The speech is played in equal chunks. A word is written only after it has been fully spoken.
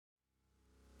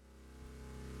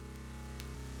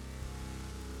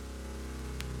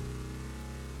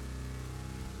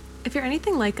If you're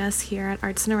anything like us here at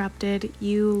Arts Interrupted,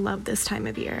 you love this time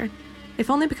of year, if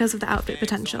only because of the outfit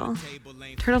potential.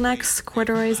 Turtlenecks,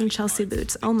 corduroys, and Chelsea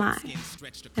boots, oh my.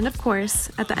 And of course,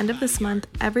 at the end of this month,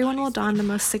 everyone will don the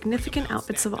most significant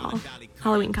outfits of all,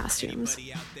 Halloween costumes.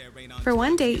 For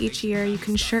one day each year, you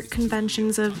can shirk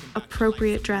conventions of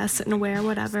appropriate dress and wear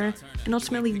whatever, and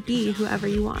ultimately be whoever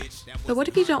you want. But what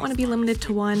if you don't want to be limited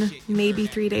to 1, maybe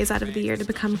 3 days out of the year to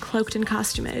become cloaked in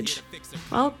costumage?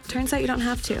 Well, turns out you don't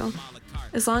have to.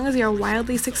 As long as you're a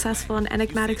wildly successful and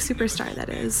enigmatic superstar, that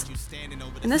is.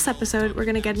 In this episode, we're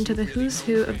going to get into the who's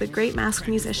who of the great masked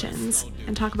musicians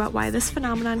and talk about why this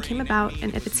phenomenon came about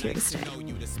and if it's here to stay.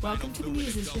 Welcome to The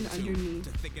Musician Under Me.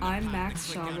 I'm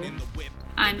Max Schauble.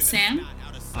 I'm Sam.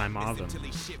 I'm Avin.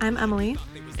 I'm Emily.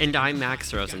 And I'm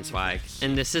Max Rosenzweig,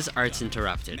 and this is Arts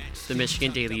Interrupted, the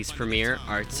Michigan Daily's premier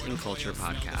arts and culture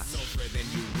podcast.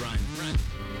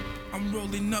 I'm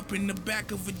rolling up in the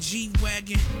back of a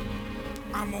G-Wagon.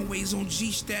 I'm always on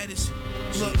G status.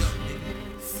 Look,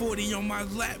 40 on my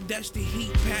lap, that's the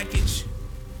heat package.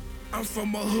 I'm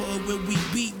from a hood where we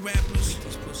beat rappers.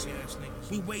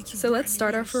 So let's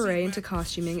start our foray into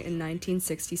costuming in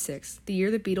 1966, the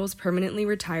year the Beatles permanently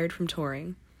retired from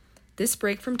touring. This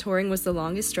break from touring was the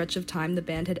longest stretch of time the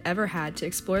band had ever had to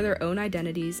explore their own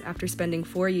identities after spending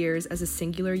 4 years as a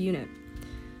singular unit.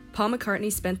 Paul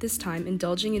McCartney spent this time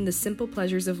indulging in the simple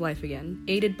pleasures of life again,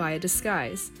 aided by a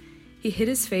disguise. He hid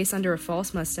his face under a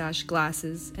false mustache,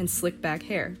 glasses, and slick back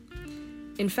hair.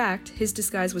 In fact, his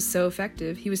disguise was so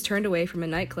effective, he was turned away from a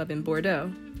nightclub in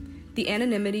Bordeaux. The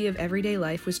anonymity of everyday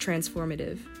life was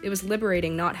transformative. It was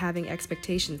liberating not having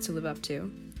expectations to live up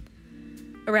to.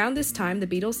 Around this time, the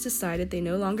Beatles decided they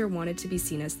no longer wanted to be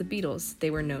seen as the Beatles they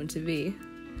were known to be.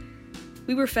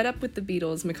 "We were fed up with the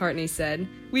Beatles," McCartney said.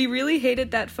 "We really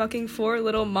hated that fucking 4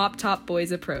 little mop-top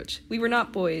boys approach. We were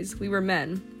not boys, we were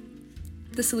men."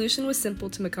 The solution was simple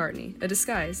to McCartney, a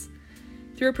disguise.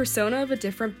 Through a persona of a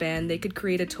different band, they could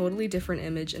create a totally different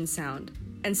image and sound.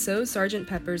 And so Sgt.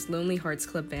 Pepper's Lonely Hearts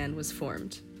Club Band was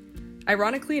formed.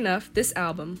 Ironically enough, this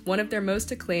album, one of their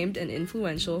most acclaimed and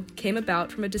influential, came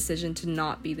about from a decision to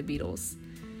not be the Beatles.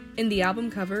 In the album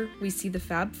cover, we see the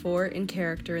Fab Four in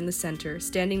character in the center,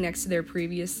 standing next to their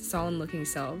previous solemn-looking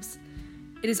selves.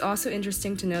 It is also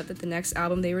interesting to note that the next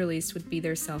album they released would be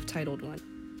their self-titled one.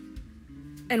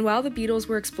 And while the Beatles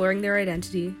were exploring their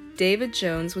identity, David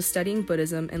Jones was studying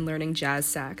Buddhism and learning jazz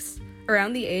sax.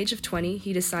 Around the age of 20,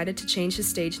 he decided to change his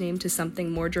stage name to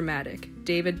something more dramatic,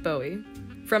 David Bowie.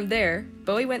 From there,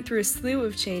 Bowie went through a slew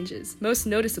of changes, most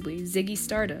noticeably Ziggy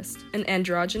Stardust, an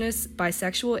androgynous,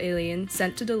 bisexual alien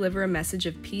sent to deliver a message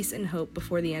of peace and hope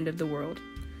before the end of the world.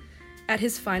 At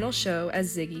his final show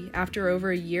as Ziggy, after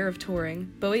over a year of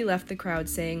touring, Bowie left the crowd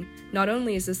saying, "Not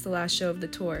only is this the last show of the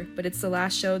tour, but it's the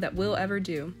last show that we'll ever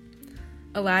do."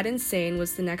 Aladdin Sane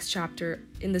was the next chapter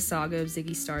in the saga of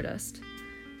Ziggy Stardust.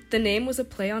 The name was a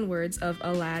play on words of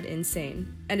Alad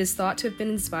Insane, and is thought to have been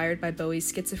inspired by Bowie's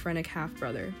schizophrenic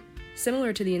half-brother.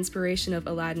 Similar to the inspiration of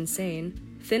Aladdin Sane,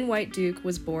 Thin White Duke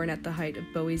was born at the height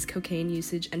of Bowie's cocaine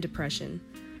usage and depression.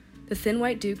 The Thin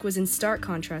White Duke was in stark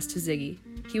contrast to Ziggy.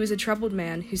 He was a troubled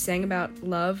man who sang about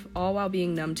love all while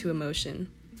being numb to emotion.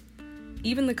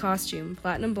 Even the costume,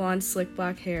 platinum blonde slick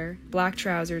black hair, black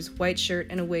trousers, white shirt,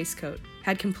 and a waistcoat,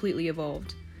 had completely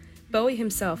evolved. Bowie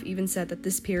himself even said that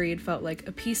this period felt like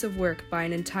a piece of work by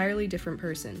an entirely different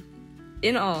person.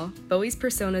 In all, Bowie's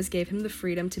personas gave him the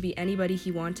freedom to be anybody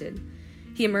he wanted.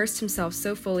 He immersed himself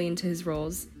so fully into his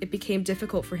roles, it became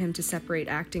difficult for him to separate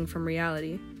acting from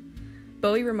reality.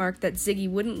 Bowie remarked that Ziggy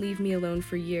wouldn't leave me alone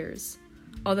for years.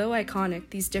 Although iconic,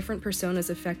 these different personas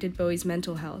affected Bowie's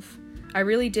mental health. "I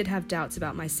really did have doubts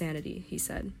about my sanity," he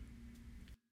said.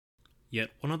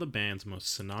 Yet one of the bands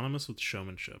most synonymous with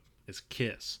showmanship is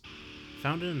Kiss.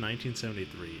 Founded in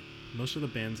 1973, most of the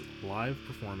band's live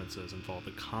performances involved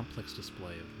a complex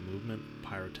display of movement,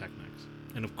 pyrotechnics,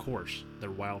 and of course,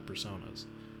 their wild personas,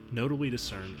 notably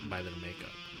discerned by their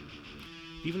makeup.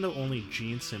 Even though only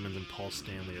Gene Simmons and Paul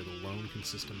Stanley are the lone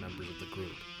consistent members of the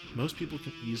group, most people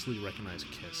can easily recognize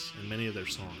Kiss in many of their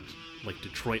songs, like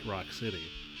Detroit Rock City,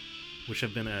 which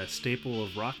have been a staple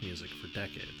of rock music for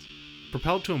decades.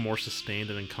 Propelled to a more sustained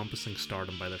and encompassing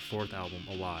stardom by their 4th album,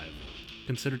 Alive,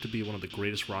 considered to be one of the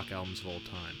greatest rock albums of all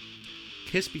time,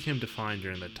 Kiss became defined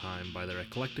during that time by their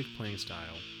eclectic playing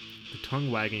style, the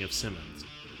tongue-wagging of Simmons,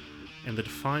 and the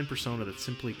defined persona that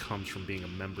simply comes from being a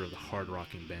member of the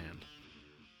hard-rocking band.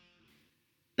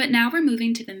 But now we're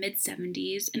moving to the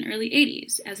mid-70s and early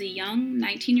 80s, as a young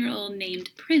 19-year-old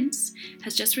named Prince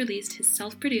has just released his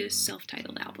self-produced,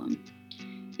 self-titled album.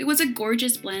 It was a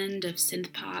gorgeous blend of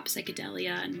synth-pop,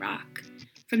 psychedelia, and rock.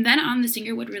 From then on, the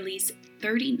singer would release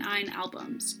 39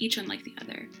 albums, each unlike the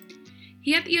other.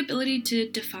 He had the ability to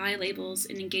defy labels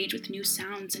and engage with new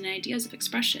sounds and ideas of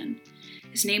expression.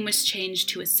 His name was changed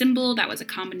to a symbol that was a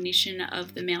combination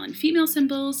of the male and female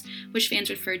symbols, which fans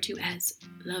referred to as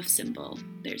love symbol.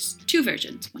 There's 2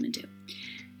 versions, 1 and 2.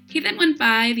 He then went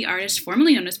by the artist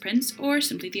formerly known as Prince, or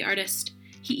simply the artist.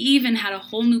 He even had a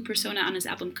whole new persona on his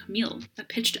album Camille, a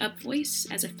pitched-up voice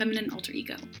as a feminine alter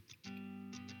ego.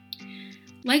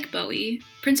 Like Bowie,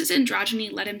 Prince's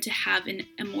androgyny led him to have an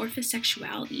amorphous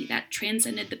sexuality that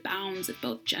transcended the bounds of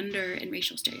both gender and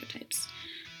racial stereotypes.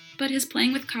 But his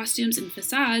playing with costumes and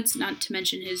facades, not to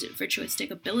mention his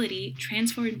virtuosic ability,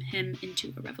 transformed him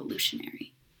into a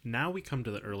revolutionary. Now we come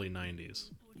to the early 90s,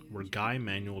 where Guy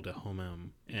Manuel de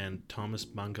Homem and Thomas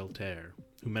Bangalter,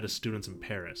 who met as students in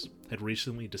Paris, had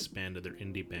recently disbanded their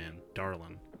indie band,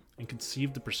 Darlin, and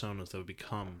conceived the personas that would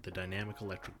become the dynamic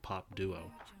electric pop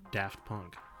duo, Daft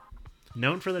Punk.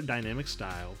 Known for their dynamic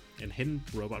style and hidden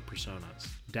robot personas,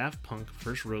 Daft Punk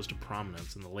first rose to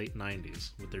prominence in the late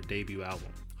 90s with their debut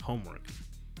album, Homework,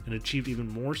 and achieved even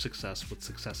more success with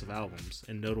successive albums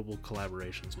and notable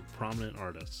collaborations with prominent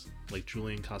artists like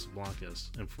Julian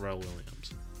Casablancas and Pharrell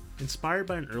Williams. Inspired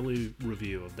by an early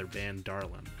review of their band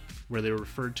Darlin, where they were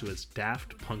referred to as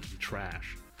Daft Punky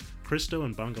Trash, Christo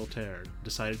and Bangalter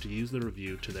decided to use the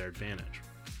review to their advantage,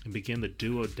 and began the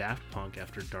duo Daft Punk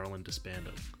after Darlin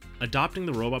disbanded. Adopting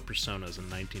the robot personas in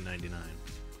 1999,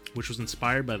 which was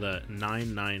inspired by the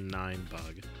 999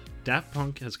 bug, Daft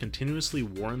Punk has continuously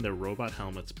worn their robot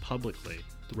helmets publicly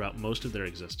throughout most of their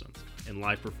existence, in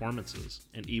live performances,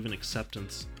 and even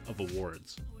acceptance of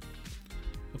awards.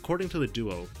 According to the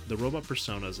duo, the robot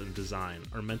personas and design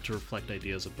are meant to reflect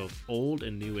ideas of both old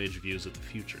and new age views of the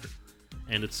future,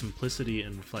 and its simplicity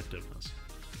and reflectiveness.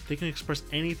 They can express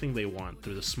anything they want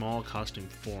through the small costume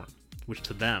form, which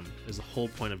to them is the whole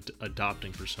point of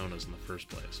adopting personas in the first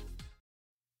place.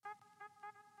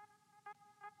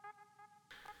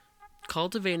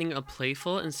 Cultivating a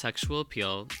playful and sexual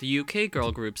appeal, the UK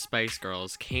girl group Spice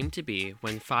Girls came to be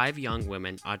when 5 young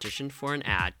women auditioned for an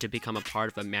ad to become a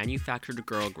part of a manufactured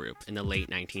girl group in the late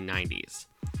 1990s.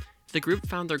 The group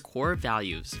found their core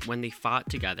values when they fought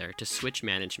together to switch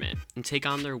management and take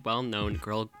on their well-known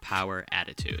girl power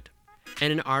attitude. In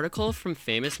an article from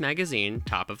famous magazine,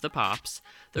 Top of the Pops,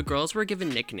 the girls were given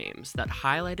nicknames that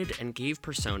highlighted and gave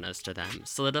personas to them,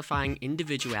 solidifying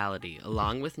individuality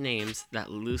along with names that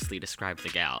loosely described the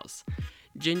gals.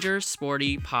 Ginger,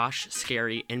 Sporty, Posh,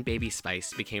 Scary, and Baby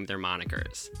Spice became their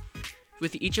monikers.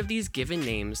 With each of these given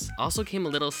names also came a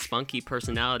little spunky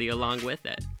personality along with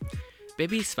it.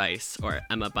 Baby Spice, or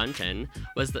Emma Bunton,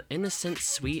 was the innocent,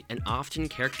 sweet, and often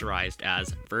characterized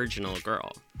as virginal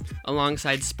girl,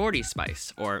 alongside Sporty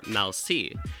Spice, or Mel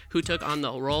C, who took on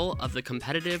the role of the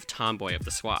competitive tomboy of the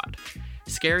squad.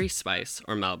 Scary Spice,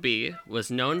 or Mel B,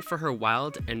 was known for her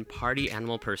wild and party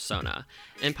animal persona,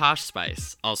 and Posh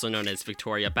Spice, also known as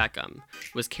Victoria Beckham,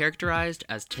 was characterized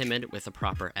as timid with a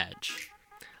proper edge.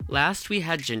 Last we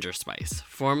had Ginger Spice,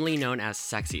 formerly known as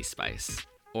Sexy Spice,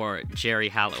 or Jerry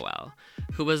Halliwell,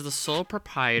 who was the sole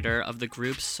proprietor of the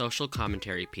group's social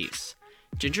commentary piece.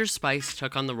 Ginger Spice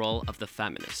took on the role of the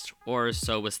feminist, or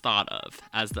so was thought of,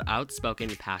 as the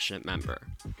outspoken, passionate member.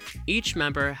 Each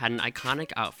member had an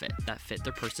iconic outfit that fit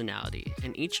their personality,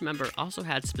 and each member also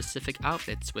had specific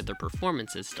outfits with their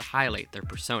performances to highlight their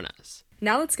personas.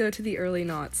 Now let's go to the early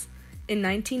noughts. In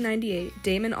 1998,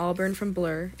 Damon Albarn from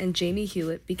Blur and Jamie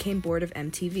Hewlett became bored of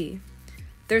MTV.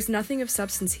 "There's nothing of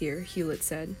substance here," Hewlett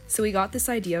said, "so we got this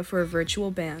idea for a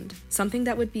virtual band, something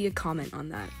that would be a comment on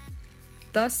that."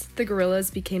 Thus, the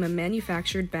Gorillaz became a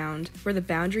manufactured band where the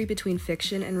boundary between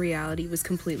fiction and reality was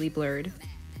completely blurred.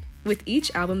 With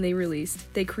each album they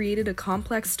released, they created a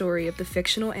complex story of the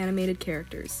fictional animated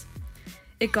characters.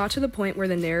 It got to the point where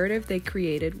the narrative they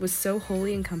created was so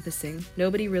wholly encompassing,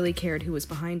 nobody really cared who was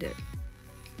behind it.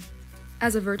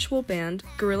 As a virtual band,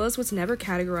 Gorillaz was never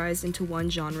categorized into one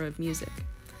genre of music.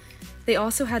 They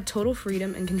also had total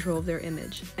freedom and control of their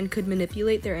image, and could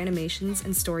manipulate their animations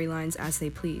and storylines as they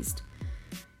pleased.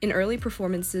 In early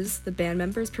performances, the band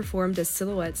members performed as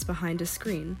silhouettes behind a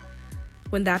screen.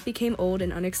 When that became old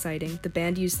and unexciting, the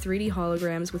band used 3D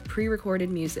holograms with pre-recorded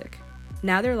music.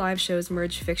 Now their live shows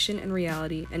merge fiction and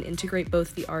reality and integrate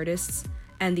both the artists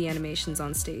and the animations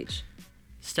on stage.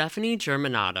 Stephanie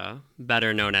Germanotta,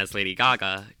 better known as Lady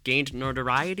Gaga, gained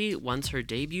notoriety once her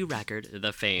debut record,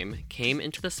 The Fame, came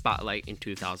into the spotlight in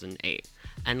 2008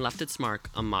 and left its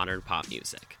mark on modern pop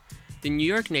music. The New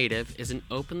York native is an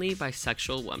openly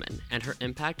bisexual woman, and her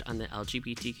impact on the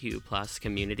LGBTQ+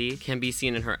 community can be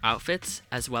seen in her outfits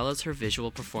as well as her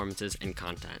visual performances and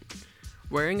content.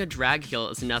 Wearing a drag heel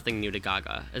is nothing new to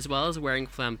Gaga, as well as wearing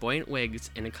flamboyant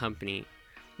wigs in a company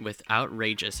with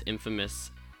outrageous,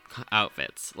 infamous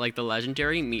outfits, like the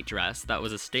legendary meat dress that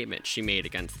was a statement she made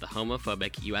against the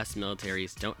homophobic US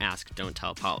military's don't ask, don't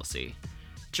tell policy.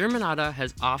 Germanotta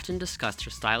has often discussed her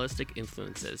stylistic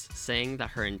influences, saying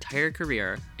that her entire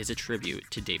career is a tribute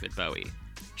to David Bowie.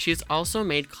 She has also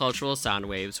made cultural sound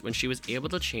waves when she was able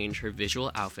to change her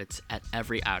visual outfits at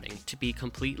every outing to be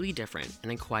completely different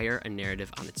and acquire a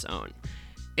narrative on its own.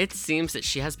 It seems that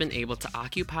she has been able to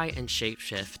occupy and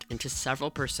shapeshift into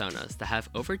several personas that have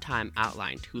over time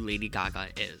outlined who Lady Gaga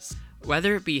is.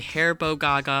 Whether it be Hairbow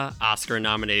Gaga,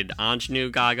 Oscar-nominated ingenue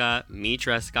Gaga, meat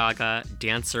dress Gaga,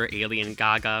 dancer alien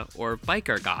Gaga, or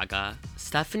biker Gaga,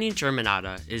 Stephanie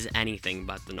Germanotta is anything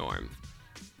but the norm.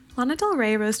 Lana Del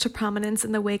Rey rose to prominence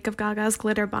in the wake of Gaga's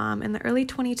glitter bomb in the early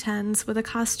 2010s with a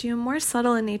costume more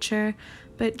subtle in nature,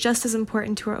 but just as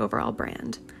important to her overall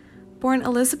brand. Born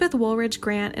Elizabeth Woolridge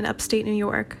Grant in upstate New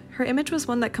York, her image was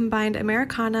one that combined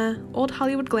Americana, old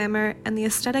Hollywood glamour, and the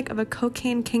aesthetic of a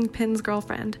cocaine kingpin's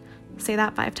girlfriend. Say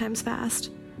that 5 times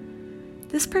fast.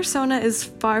 This persona is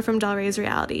far from Del Rey's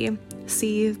reality.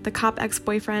 See the cop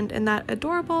ex-boyfriend in that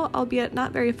adorable, albeit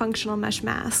not very functional mesh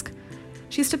mask.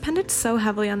 She's depended so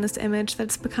heavily on this image that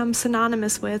it's become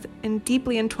synonymous with and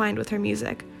deeply entwined with her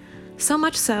music. So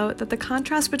much so that the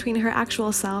contrast between her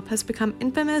actual self has become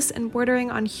infamous and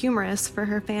bordering on humorous for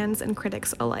her fans and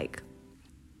critics alike.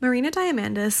 Marina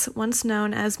Diamandis, once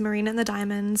known as Marina and the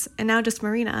Diamonds, and now just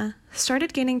Marina,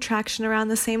 started gaining traction around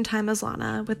the same time as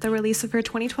Lana with the release of her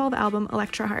 2012 album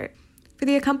Electra Heart. For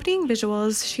the accompanying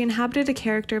visuals, she inhabited a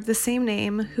character of the same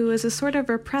name who is a sort of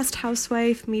repressed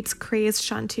housewife meets crazed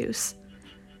chanteuse.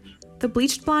 The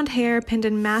bleached blonde hair pinned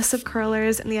in massive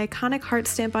curlers and the iconic heart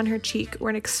stamp on her cheek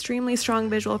were an extremely strong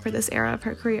visual for this era of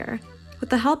her career. With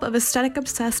the help of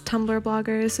aesthetic-obsessed Tumblr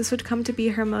bloggers, this would come to be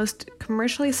her most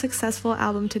commercially successful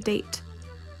album to date.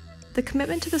 The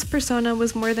commitment to this persona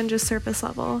was more than just surface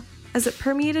level, as it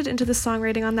permeated into the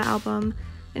songwriting on the album,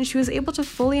 and she was able to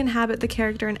fully inhabit the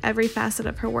character in every facet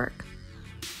of her work.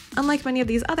 Unlike many of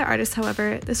these other artists,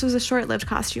 however, this was a short-lived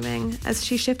costuming, as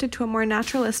she shifted to a more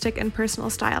naturalistic and personal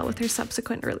style with her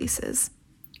subsequent releases.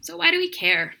 So why do we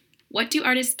care? What do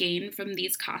artists gain from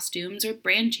these costumes or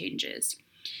brand changes?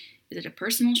 Is it a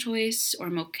personal choice or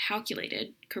a more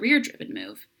calculated, career-driven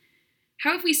move?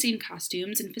 How have we seen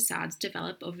costumes and facades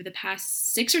develop over the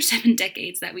past 6 or 7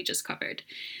 decades that we just covered?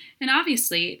 And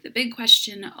obviously, the big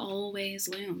question always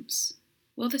looms.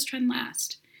 Will this trend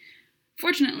last?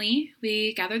 Fortunately,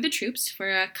 we gathered the troops for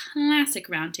a classic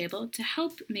roundtable to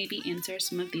help maybe answer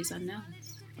some of these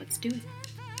unknowns. Let's do it.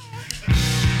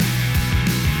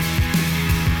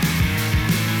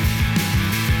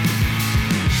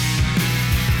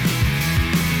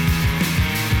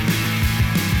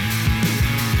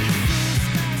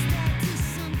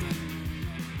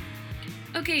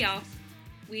 Okay, y'all.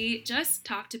 We just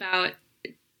talked about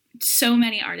so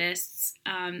many artists,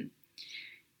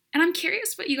 and I'm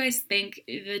curious what you guys think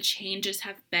the changes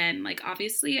have been. Like,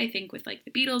 obviously, I think with, like,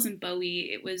 the Beatles and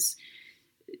Bowie, it was,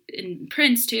 and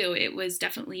Prince, too, it was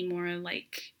definitely more,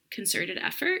 like, concerted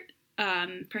effort.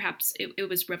 Perhaps it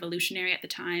was revolutionary at the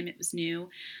time. It was new.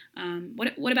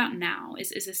 What about now?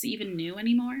 Is this even new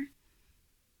anymore?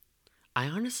 I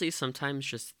honestly sometimes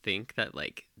just think that,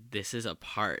 like, this is a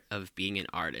part of being an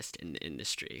artist in the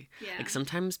industry. Yeah. Like,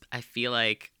 sometimes I feel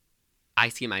like I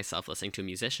see myself listening to a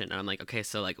musician and I'm like, okay,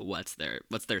 so, like, what's their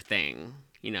thing?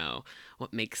 You know,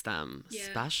 what makes them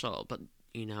special? But,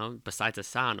 you know, besides the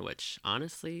sound, which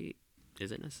honestly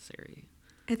isn't necessary.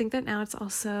 I think that now it's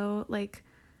also, like,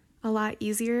 a lot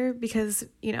easier because,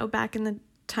 you know, back in the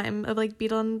time of, like,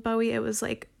 Beatles and Bowie, it was,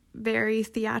 like, very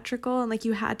theatrical and, like,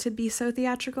 you had to be so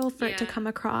theatrical for it to come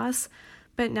across.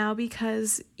 But now,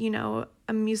 because, you know,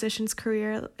 a musician's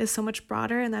career is so much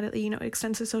broader and that it, you know,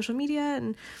 extends to social media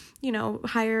and, you know,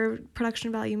 higher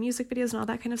production value music videos and all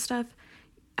that kind of stuff,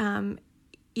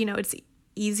 you know, it's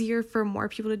easier for more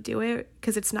people to do it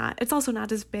because it's also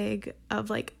not as big of,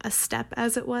 like, a step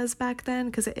as it was back then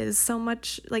because it is so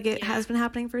much, like, it has been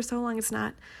happening for so long. It's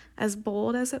not as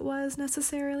bold as it was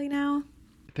necessarily now.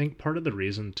 I think part of the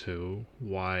reason too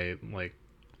why, like,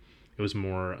 it was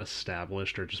more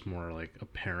established or just more, like,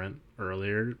 apparent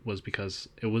earlier was because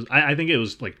it was I think it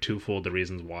was, like, twofold the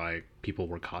reasons why people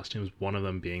wore costumes. One of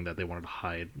them being that they wanted to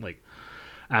hide, like,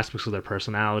 aspects of their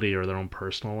personality or their own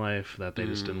personal life that they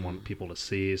just didn't want people to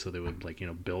see, so they would, like, you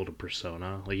know, build a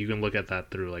persona. Like, you can look at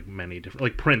that through, like, many different,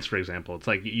 like, Prince, for example. It's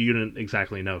like you didn't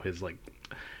exactly know his, like,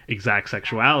 exact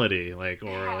sexuality, like,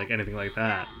 or, like, anything like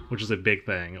that, which is a big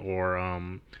thing. Or I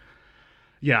don't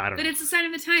know. But it's a sign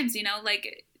of the times, you know,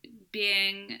 like,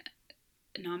 being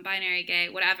non-binary, gay,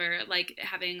 whatever, like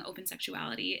having open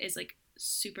sexuality is like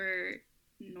super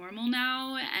normal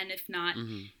now, and if not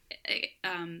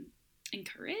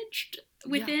encouraged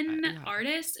within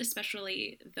artists,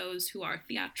 especially those who are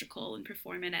theatrical and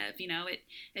performative. You know,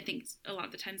 I think a lot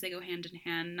of the times they go hand in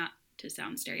hand, not to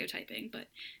sound stereotyping, but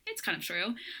it's kind of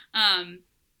true.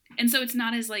 And so it's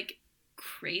not as like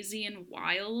crazy and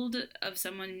wild of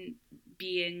someone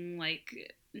being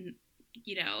like,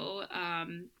 you know,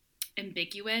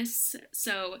 ambiguous.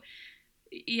 So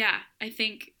yeah, I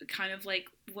think kind of like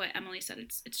what Emily said,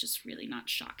 it's just really not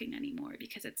shocking anymore,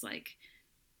 because it's like,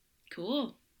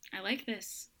 cool, I like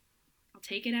this, I'll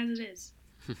take it as it is.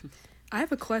 I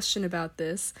have a question about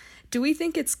this. Do we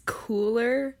think it's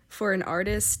cooler for an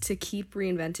artist to keep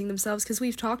reinventing themselves? Because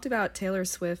we've talked about Taylor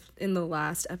Swift in the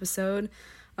last episode,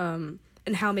 and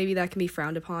how maybe that can be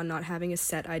frowned upon, not having a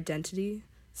set identity.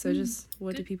 So just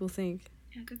what do people think?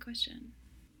 Yeah, good question.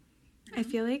 I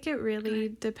feel like it really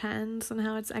depends on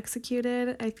how it's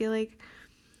executed. I feel like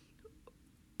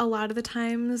a lot of the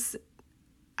times,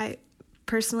 I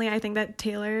think that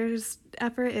Taylor's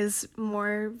effort is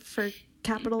more for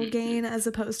capital gain as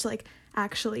opposed to like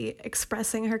actually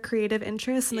expressing her creative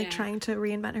interests and like trying to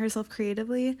reinvent herself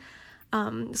creatively.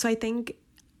 So I think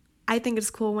it's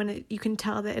cool when you can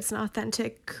tell that it's an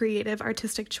authentic, creative,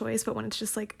 artistic choice, but when it's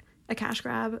just like a cash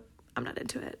grab, I'm not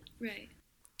into it. Right.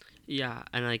 Yeah,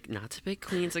 and like, not to pick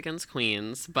queens against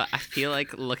queens, but I feel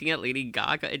like looking at Lady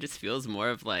Gaga, it just feels more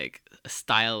of like a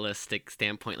stylistic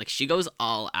standpoint. Like, she goes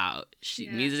all out.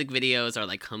 Music videos are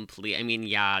like complete. I mean,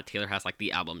 yeah, Taylor has like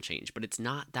the album change, but it's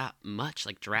not that much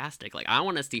like drastic. Like, I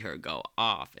want to see her go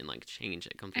off and like change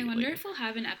it completely. I wonder if we'll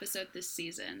have an episode this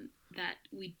season that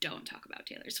we don't talk about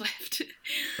Taylor Swift.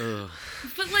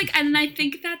 But like, and I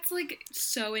think that's like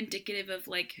so indicative of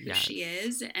like who she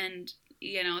is, and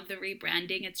you know, the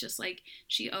rebranding, it's just like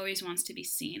she always wants to be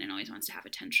seen and always wants to have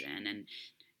attention,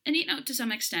 and you know, to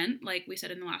some extent, like we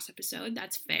said in the last episode,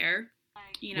 that's fair.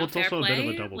 You know, well, it's fair also play. a bit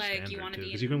of a double like, standard you want to too, be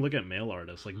because you can look at male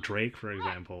artists like Drake, for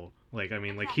example. Like, I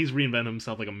mean, like, he's reinvented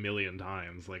himself like a million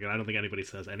times. Like, and I don't think anybody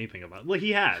says anything about it. Like,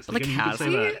 he has. Like, has he?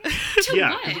 To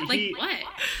yeah, what? Like,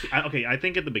 what? Okay, I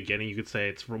think at the beginning you could say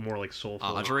it's more like soulful.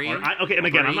 Audrey? Okay, and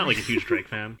again, I'm not like a huge Drake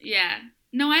fan. Yeah.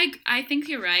 No, I think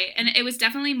you're right, and it was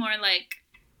definitely more like,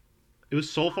 it was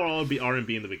soulful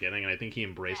R&B in the beginning, and I think he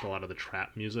embraced a lot of the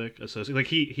trap music associated. Like,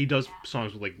 he does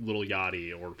songs with like Lil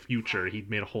Yachty or Future. He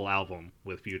made a whole album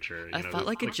with Future. I felt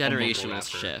like a generational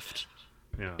shift.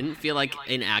 Yeah. Didn't feel like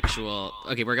an actual.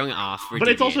 Okay, we're going off. But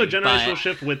it's also a generational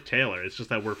shift with Taylor. It's just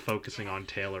that we're focusing on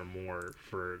Taylor more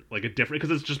for like a different,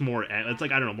 because it's just more. It's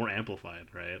like, I don't know, more amplified,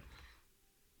 right?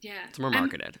 Yeah, it's more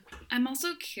marketed. I'm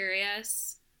also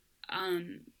curious.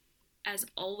 As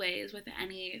always with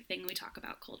anything we talk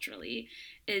about culturally,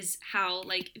 is how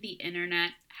like the internet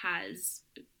has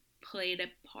played a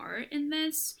part in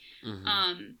this.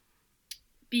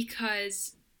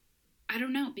 Because I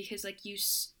don't know, because like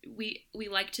we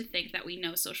like to think that we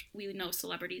know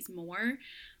celebrities more,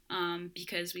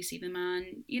 because we see them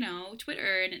on, you know,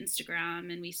 Twitter and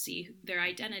Instagram, and we see their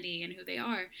identity and who they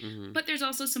are. But there's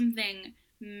also something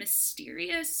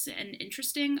mysterious and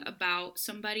interesting about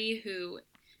somebody who,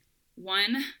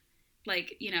 one,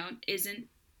 like, you know, isn't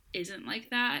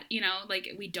like that, you know, like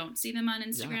we don't see them on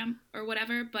Instagram or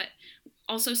whatever, but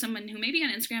also someone who may be on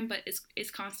Instagram but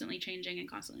is constantly changing and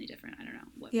constantly different. I don't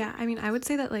know. Yeah, I mean, I would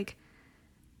say that, like,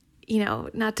 you know,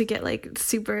 not to get like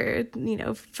super, you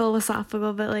know,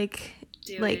 philosophical, but like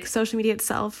social media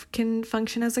itself can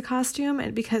function as a costume,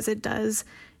 and because it does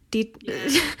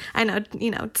I know,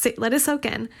 you know, let it soak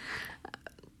in.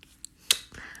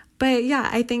 But yeah,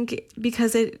 I think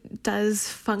because it does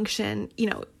function, you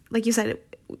know, like you said,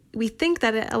 we think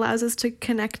that it allows us to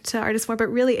connect to artists more, but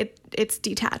really it's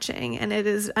detaching, and it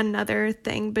is another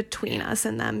thing between us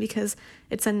and them, because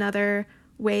it's another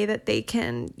way that they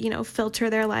can, you know, filter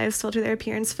their lives, filter their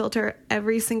appearance, filter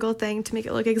every single thing to make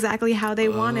it look exactly how they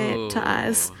want it to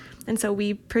us. And so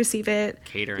we perceive it,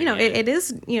 catering, you know, it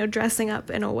is, you know, dressing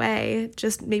up in a way,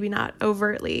 just maybe not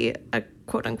overtly a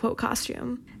quote unquote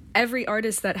costume. Every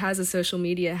artist that has a social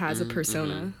media has a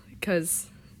persona, because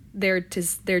they're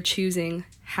choosing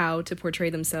how to portray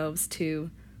themselves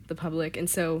to the public. And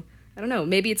so, I don't know,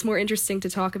 maybe it's more interesting to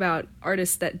talk about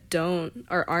artists that don't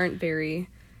or aren't very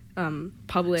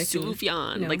public.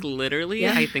 Sufjan, you know, like literally,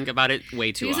 I think about it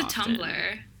way too often. He's a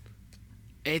Tumblr.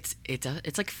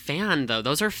 It's like fan though.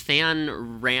 Those are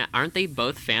aren't they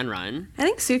both fan run? I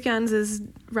think Sufjan's is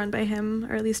run by him,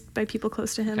 or at least by people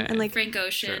close to him, and like Frank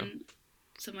Ocean.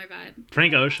 Similar vibe.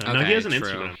 Frank Ocean. Okay, no, he has an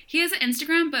Instagram. He has an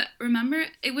Instagram, but remember,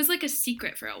 it was like a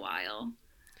secret for a while.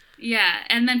 Yeah,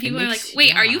 and then people are like,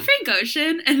 wait, are you Frank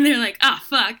Ocean? And they're like, oh,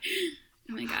 fuck.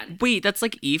 Oh my god. Wait, that's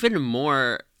like even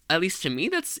more, at least to me,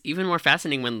 that's even more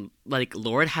fascinating when like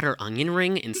Lorde had her onion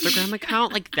ring Instagram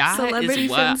account. Like that Celebrity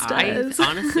is what Finsters. I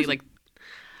honestly like.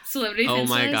 Celebrity Oh Finsters?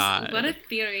 my god. What a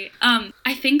theory.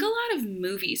 I think a lot of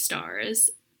movie stars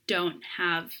don't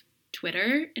have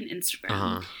Twitter and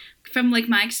Instagram. From like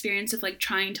my experience of like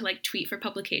trying to like tweet for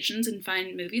publications and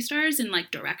find movie stars and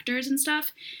like directors and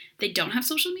stuff, they don't have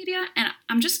social media, and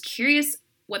I'm just curious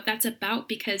what that's about,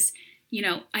 because you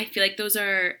know, I feel like those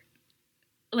are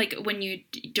like when you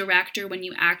direct or when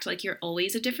you act, like you're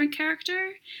always a different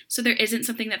character, so there isn't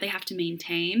something that they have to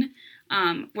maintain,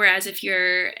 whereas if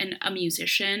you're a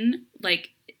musician, like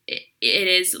it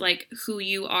is like who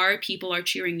you are, people are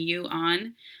cheering you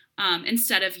on.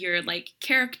 Instead of your like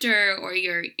character or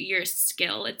your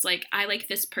skill, it's like, I like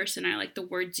this person, I like the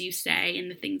words you say and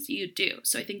the things you do.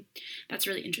 So I think that's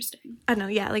really interesting. I don't know,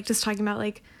 yeah, like just talking about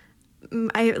like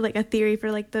I like a theory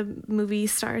for like the movie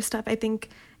star stuff. I think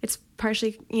it's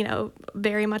partially, you know,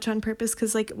 very much on purpose,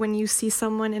 because like when you see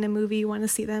someone in a movie, you want to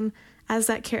see them as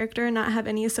that character and not have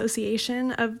any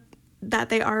association of that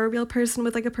they are a real person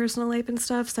with like a personal life and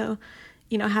stuff. So,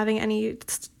 you know, having any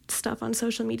stuff on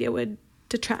social media would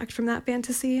detract from that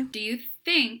fantasy. Do you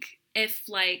think if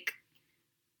like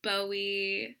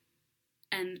Bowie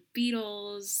and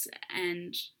Beatles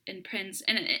and Prince,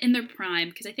 and in their prime,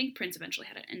 because I think Prince eventually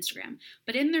had an Instagram,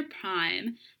 but in their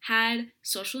prime had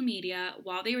social media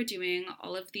while they were doing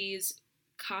all of these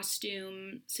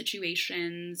costume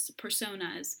situations,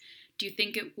 personas, do you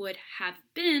think it would have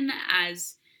been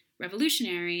as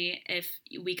revolutionary if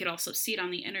we could also see it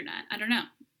on the internet? I don't know.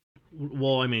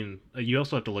 Well, I mean, you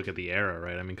also have to look at the era,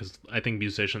 right? I mean, because I think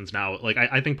musicians now, like,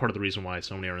 I think part of the reason why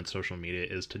so many are in social media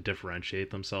is to differentiate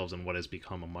themselves in what has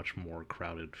become a much more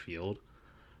crowded field,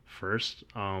 first.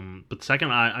 But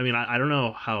second, I mean, I don't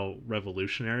know how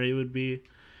revolutionary it would be,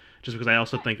 just because I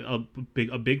also think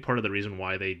a big part of the reason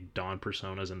why they donned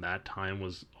personas in that time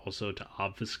was also to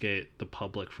obfuscate the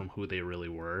public from who they really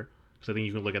were. So I think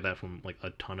you can look at that from like a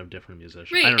ton of different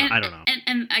musicians. Right, I don't know.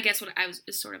 And I guess what I was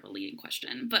is sort of a leading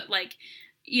question, but like,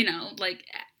 you know, like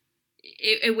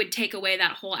it would take away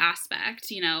that whole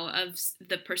aspect, you know, of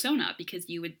the persona, because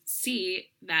you would see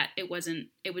that it was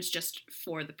just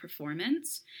for the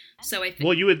performance. So I think,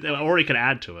 well, you would, or you could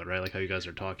add to it, right? Like how you guys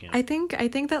are talking. I think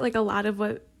that like a lot of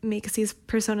what makes these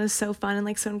personas so fun and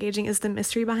like so engaging is the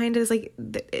mystery behind it. Is like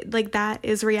like that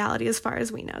is reality as far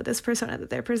as we know, this persona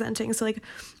that they're presenting. So like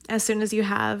as soon as you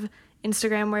have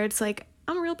Instagram where it's like,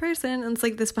 I'm a real person, and it's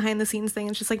like this behind the scenes thing,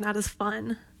 it's just like not as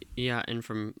fun. Yeah, and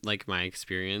from like my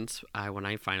experience, when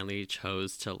I finally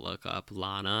chose to look up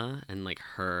Lana and like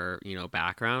her, you know,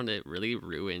 background, it really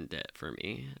ruined it for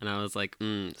me. And I was like,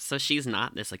 so she's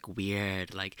not this like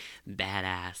weird, like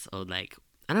badass, or like,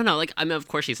 I don't know, like, I mean, of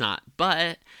course she's not,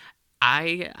 but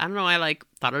I don't know, I like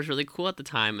thought it was really cool at the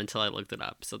time until I looked it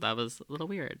up. So that was a little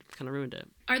weird. Kind of ruined it.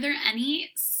 Are there any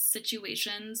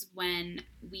situations when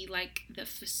we like the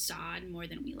facade more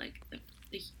than we like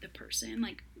the person?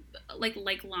 Like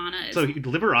Lana is. So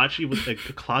Liberace was a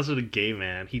closeted gay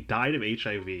man. He died of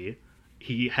HIV.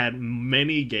 He had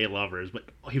many gay lovers, but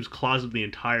he was closeted the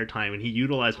entire time, and he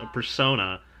utilized a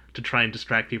persona to try and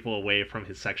distract people away from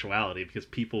his sexuality, because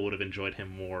people would have enjoyed him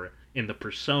more in the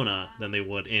persona than they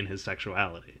would in his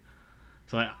sexuality.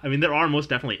 So, I mean, there are most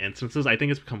definitely instances. I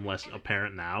think it's become less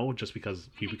apparent now just because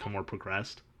we become more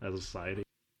progressed as a society.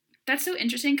 That's so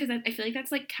interesting, because I feel like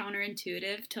that's like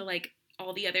counterintuitive to like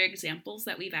all the other examples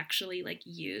that we've actually like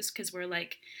used, because we're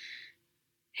like,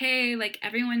 hey, like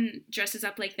everyone dresses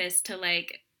up like this to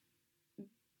like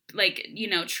you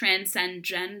know, transcend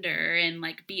gender and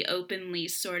like be openly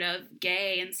sort of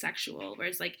gay and sexual,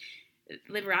 whereas like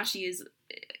Liberace is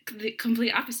the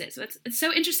complete opposite. So it's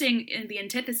so interesting, in the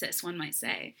antithesis, one might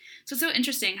say. So it's so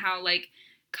interesting how like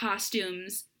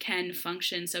costumes can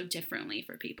function so differently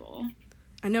for people.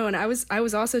 I know, and I was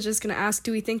also just going to ask,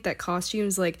 do we think that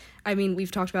costumes, like, I mean,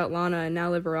 we've talked about Lana and now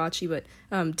Liberace,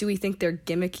 but do we think they're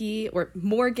gimmicky or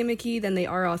more gimmicky than they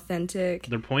are authentic?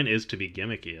 Their point is to be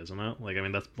gimmicky, isn't it? Like, I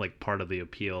mean, that's like part of the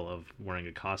appeal of wearing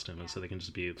a costume, is so they can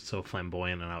just be so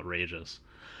flamboyant and outrageous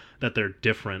that they're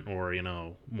different, or, you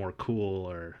know, more cool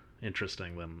or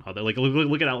interesting than other. Like,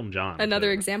 look at Elton John.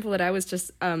 Another example that I was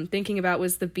just thinking about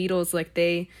was the Beatles. Like,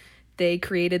 they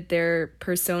created their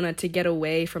persona to get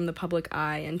away from the public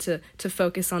eye and to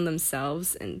focus on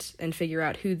themselves and figure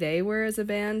out who they were as a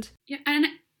band. Yeah,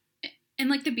 and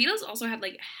like the Beatles also had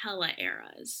like hella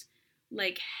eras.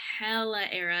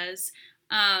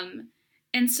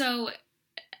 And so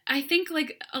I think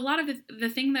like a lot of the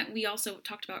thing that we also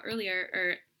talked about earlier,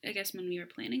 or I guess when we were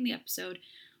planning the episode,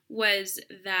 was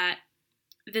that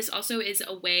this also is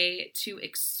a way to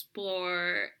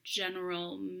explore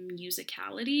general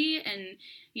musicality and,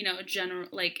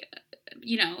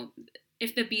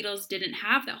 if the Beatles didn't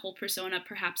have that whole persona,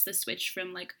 perhaps the switch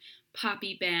from like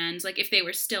poppy bands, like if they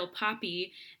were still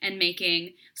poppy and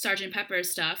making Sgt. Pepper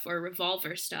stuff or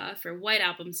Revolver stuff or White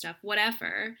Album stuff,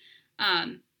 whatever,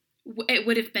 it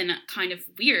would have been kind of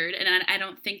weird, and I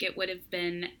don't think it would have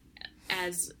been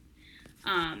as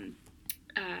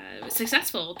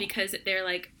successful, because they're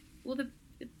like, well, the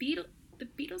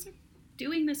Beatles are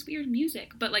doing this weird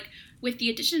music, but like with the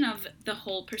addition of the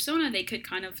whole persona, they could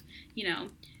kind of,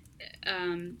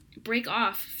 break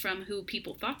off from who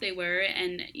people thought they were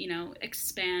and,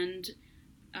 expand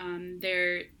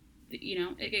their,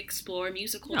 explore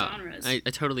musical genres. I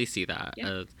totally see that.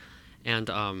 Yeah. And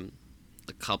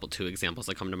two examples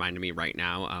that come to mind to me right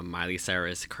now. Miley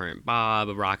Cyrus' current Bob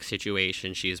rock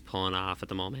situation she's pulling off at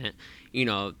the moment.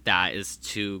 That is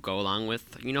to go along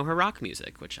with, her rock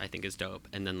music, which I think is dope.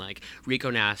 And then like Rico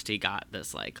Nasty got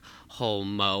this like whole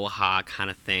Moha kind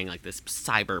of thing, like this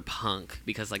cyberpunk,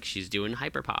 because like she's doing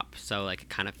hyperpop. So like it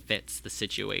kind of fits the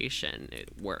situation.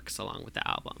 It works along with the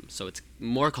album. So it's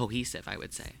more cohesive, I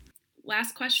would say.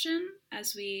 Last question,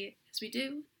 as we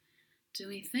do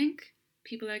we think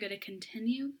people are going to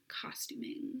continue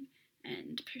costuming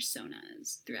and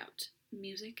personas throughout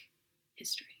music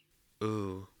history?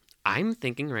 Ooh, I'm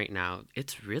thinking right now,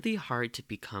 it's really hard to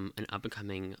become an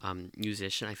up-and-coming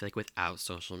musician, I feel like, without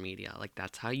social media. Like,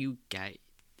 that's how you get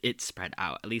it spread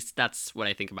out. At least that's what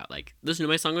I think about, like, listen to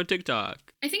my song on TikTok.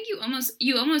 I think you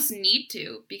almost need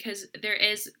to, because there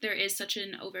is such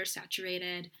an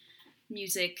oversaturated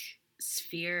music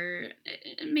sphere.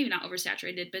 Maybe not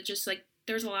oversaturated, but just like,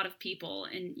 there's a lot of people,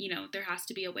 and there has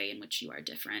to be a way in which you are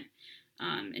different,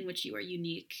 in which you are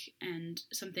unique, and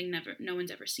something no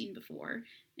one's ever seen before.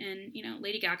 And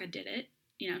Lady Gaga did it.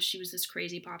 She was this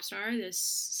crazy pop star,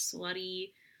 this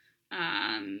slutty,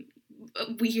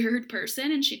 weird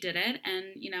person, and she did it.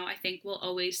 And I think we'll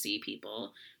always see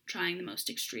people trying the most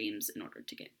extremes in order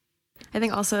to get. I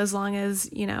think also, as long as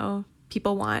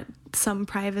people want some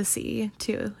privacy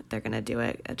too, they're gonna do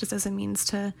it just as a means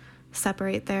to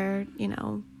separate their,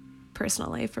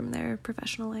 personal life from their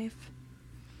professional life.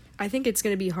 I think it's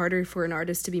going to be harder for an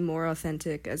artist to be more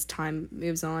authentic as time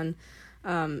moves on.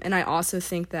 And I also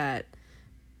think that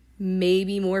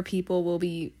maybe more people will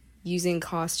be using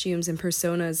costumes and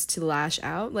personas to lash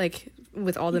out, like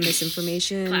with all the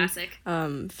misinformation. Classic.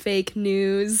 Fake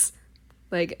news.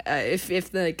 Like,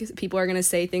 if like people are going to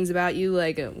say things about you,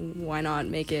 like, why not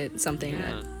make it something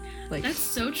that, like, that's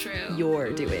so true,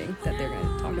 you're doing, that they're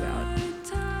going to talk about.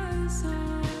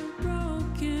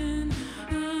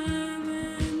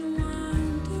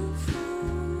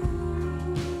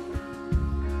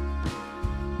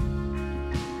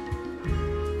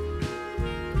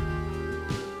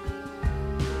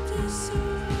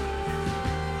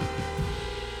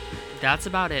 That's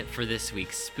about it for this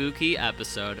week's spooky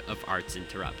episode of Arts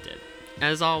Interrupted.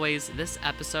 As always, this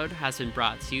episode has been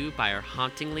brought to you by our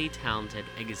hauntingly talented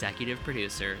executive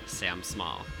producer, Sam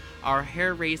Small, our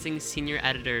hair-raising senior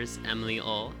editors, Emily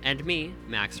Ull, and me,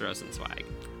 Max Rosenzweig.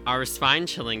 Our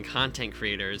spine-chilling content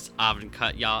creators, Avin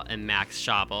Kutyal and Max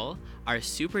Schabel, our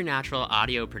supernatural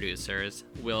audio producers,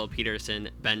 Will Peterson,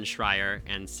 Ben Schreier,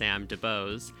 and Sam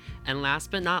DeBose, and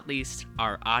last but not least,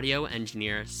 our audio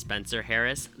engineer, Spencer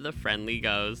Harris, the friendly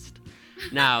ghost.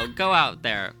 Now, go out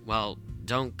there. Well,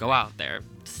 don't go out there.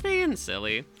 Stay in,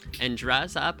 silly, and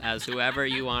dress up as whoever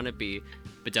you want to be,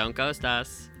 but don't ghost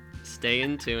us. Stay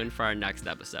in tune for our next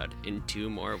episode in 2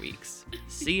 more weeks.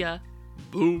 See ya.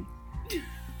 Boo.